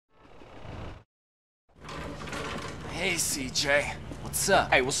Hey, CJ. What's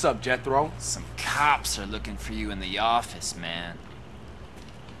up? Hey, what's up, Jethro? Some cops are looking for you in the office, man.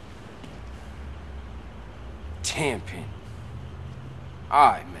 Tenpin.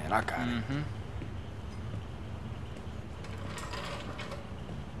 Alright, man, I got it.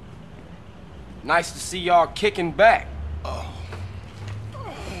 Nice to see y'all kicking back.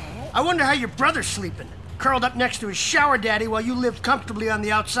 I wonder how your brother's sleeping. Curled up next to his shower daddy while you lived comfortably on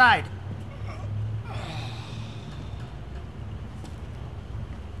the outside.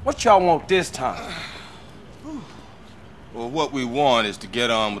 What y'all want this time? Well, what we want is to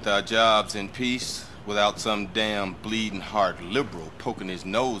get on with our jobs in peace without some damn bleeding heart liberal poking his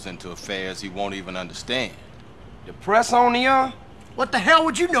nose into affairs he won't even understand. The press on y'all? What the hell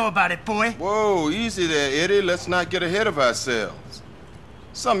would you know about it, boy? Whoa, easy there, Eddie. Let's not get ahead of ourselves.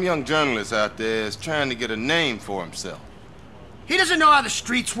 Some young journalist out there is trying to get a name for himself. He doesn't know how the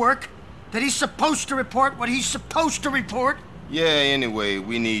streets work. That he's supposed to report what he's supposed to report. Yeah, anyway,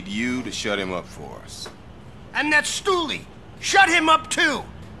 we need you to shut him up for us. And that Stooley. Shut him up, too.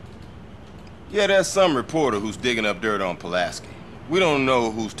 Yeah, there's some reporter who's digging up dirt on Pulaski. We don't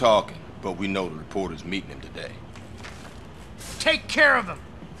know who's talking, but we know the reporter's meeting him today. Take care of him.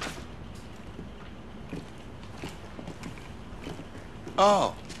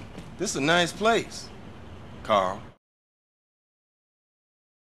 Oh, this is a nice place, Carl.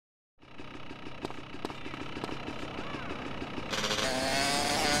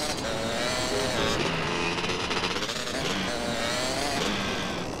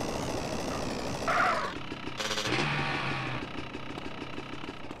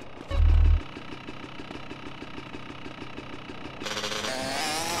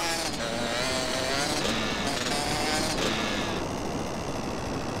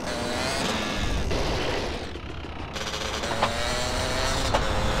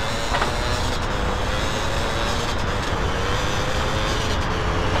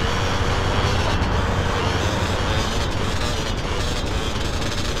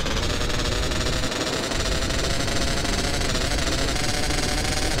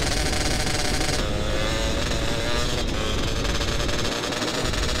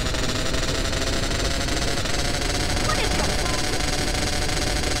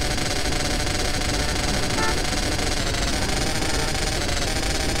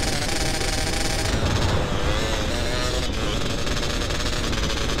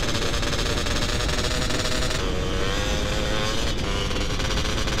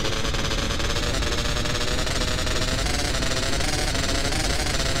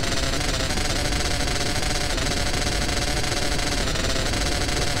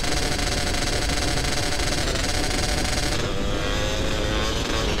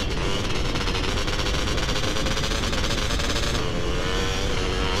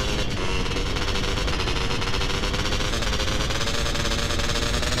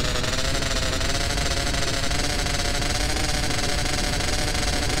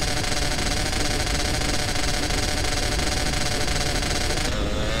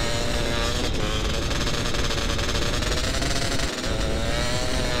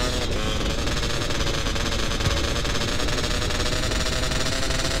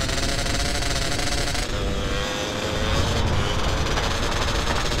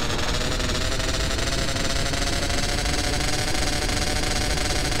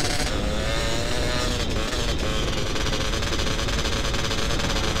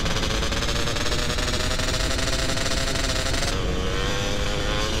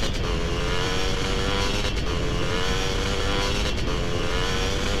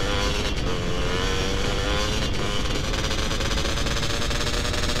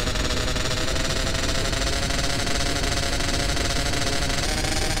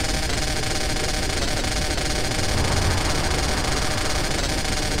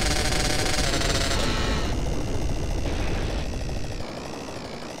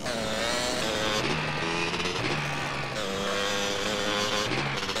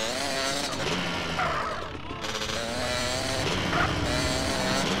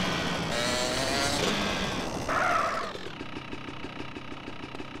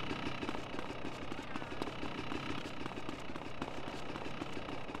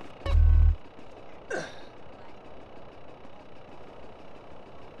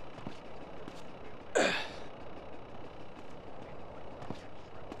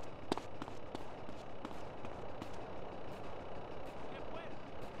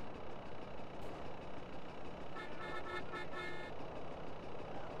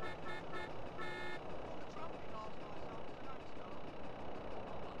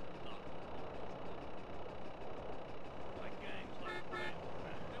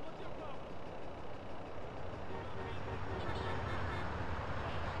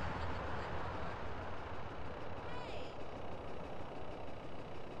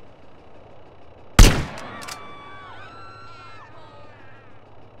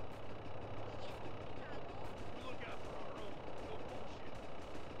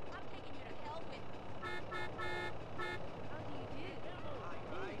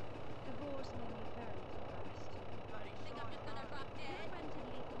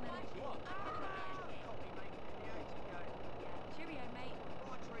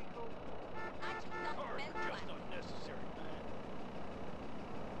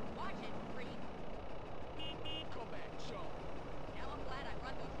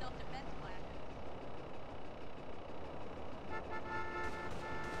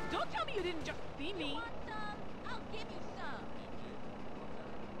 see me. You want some? I'll give you some.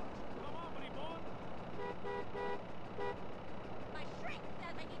 My shrink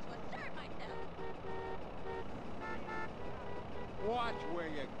says I need to assert myself. Watch where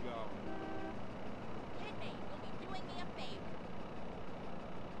you go. Inmate, you'll be doing me a favor.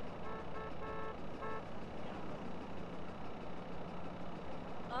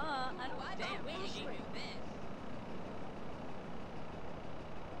 I don't damn really wish do this.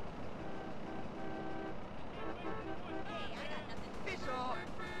 Hey, I got nothing. Piss off.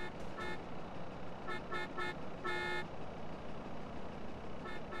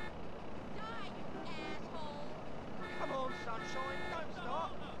 Die, you asshole. Come on, sunshine, don't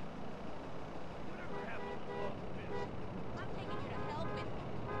stop. I'm taking you to hell with me.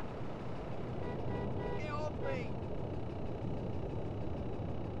 Get off me.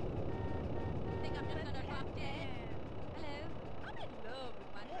 Think I'm just gonna drop dead? Hello. I'm in love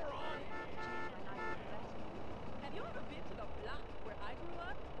with my moron. Changed my life for the best. Have you ever been to the block where I grew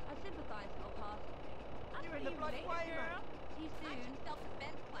up? I sympathize wholeheartedly. I'll You're in see the you bloody later, way, girl. man. See you I soon. took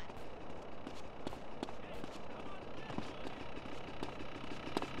self-defense class.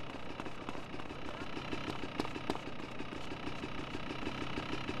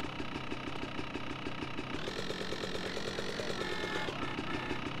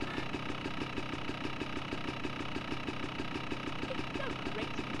 It's so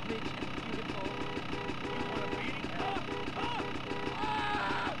great to be rich and beautiful.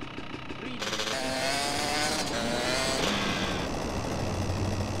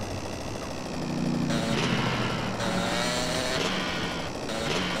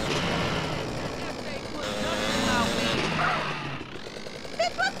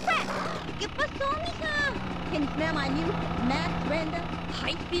 This was Fred. ¿Qué pasó, mija? Can you smell my new masked render?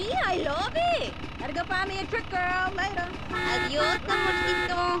 I see. I love it. Gotta go find me a trick, girl. Later. Adios,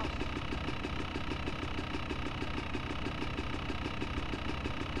 amorcito.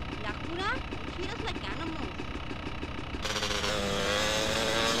 La cura? Treat us like animals.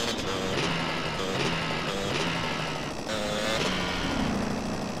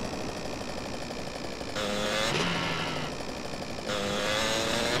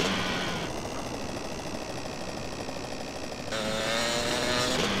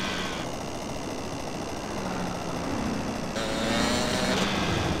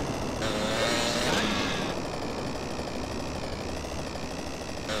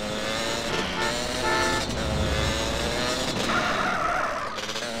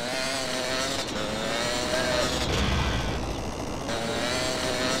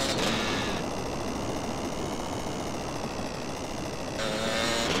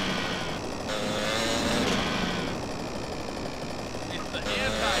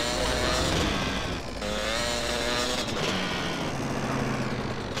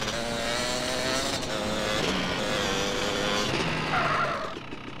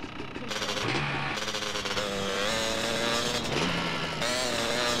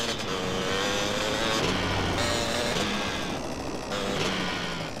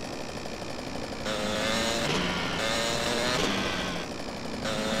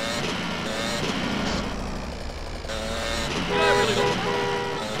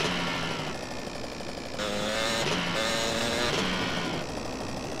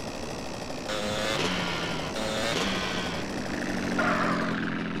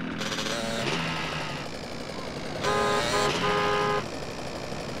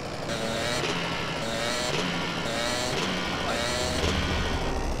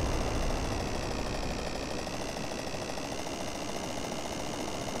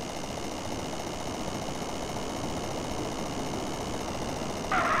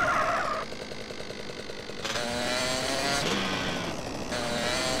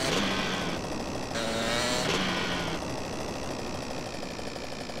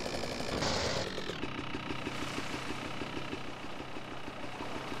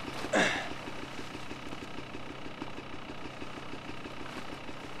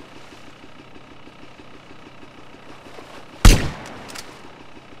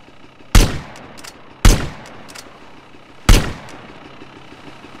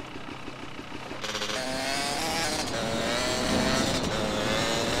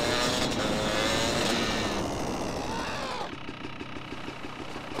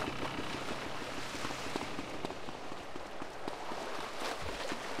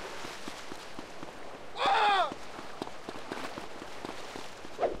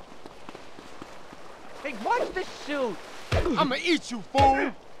 Hey, watch the suit. I'ma eat you,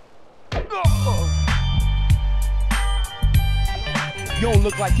 fool. You don't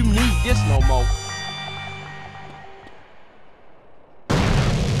look like you need this no more.